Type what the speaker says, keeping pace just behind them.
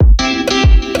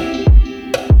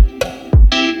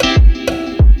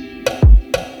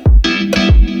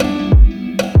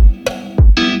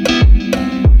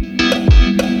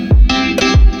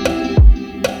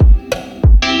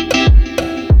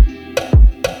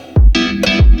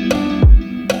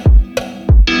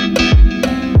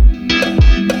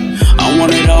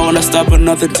stop at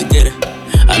nothing to get it.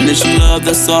 I need your love,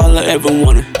 that's all I ever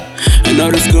wanted. I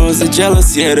know these girls are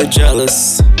jealous, yeah, they're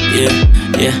jealous. Yeah,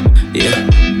 yeah, yeah.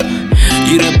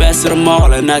 You the best of them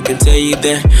all, and I can tell you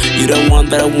that. You the one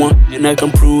that I want, and I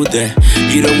can prove that.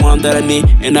 You the one that I need,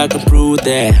 and I can prove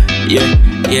that. Yeah,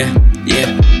 yeah, yeah.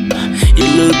 You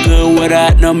look good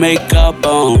without no makeup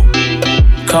on.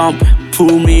 Come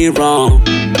prove me wrong.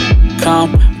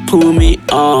 Come prove me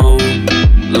on.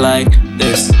 Like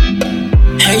this.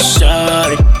 Hey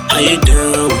shawty, how you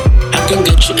doing? I can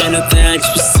get you anything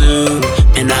you pursue.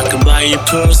 And I can buy you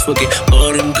purse, forget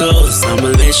all them girls. I'ma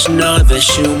let you know that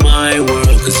you my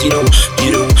world. Cause you don't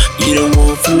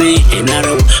want for me. And I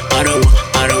don't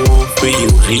want for you.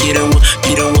 And you don't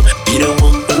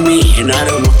want for me. And I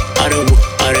don't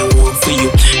want for you.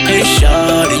 Hey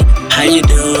shawty, how you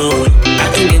doing?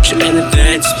 I can get you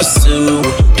anything to pursue.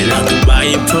 And I can buy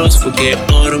you purse, forget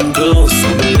all them girls.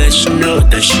 I'ma let you know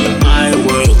that you my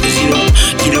world. Cause you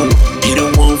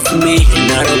don't want for me.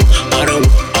 And I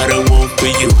don't want for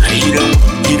you. And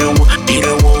you don't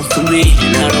want for me.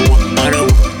 And I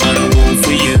don't want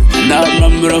for you. And I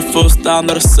remember the first time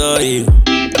that I saw you.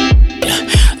 Yeah,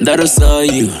 that I saw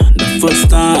you. The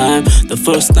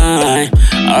first time.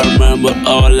 I remember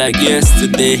all like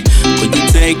yesterday. Could you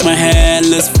take my hand,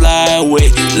 let's fly away.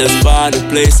 Let's find a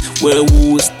place where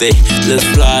we will stay. Let's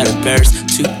fly to Paris,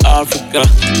 to Africa.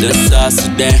 Let's South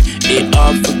Sudan, in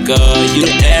Africa. You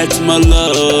the air to my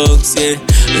lungs, yeah.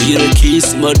 And you the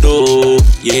keys to my door,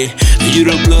 yeah. And you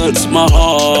the blood to my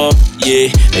heart, yeah.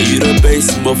 And you the bass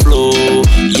to my flow,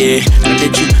 yeah. And I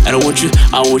need you, and I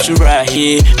want you right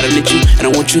here. And I need you, and I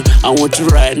want you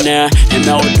right now. And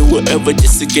I will do whatever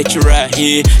just to get you right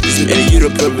here. Cause me and you the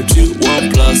perfect 2,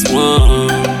 1 +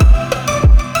 1.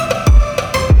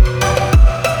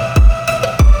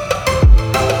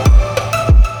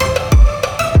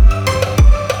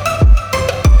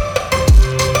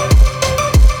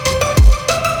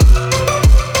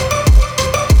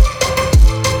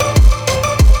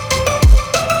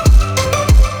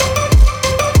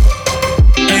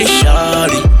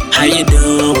 How you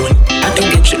doing? I can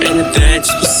get you anything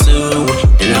to pursue.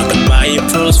 And I can buy you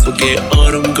purse, forget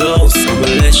all them girls. I'ma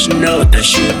let you know that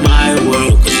you my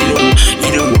world. Cause you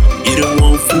don't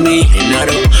want for me. And I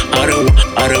don't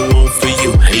want for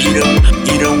you. And you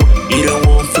don't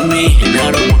want for me. And I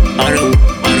don't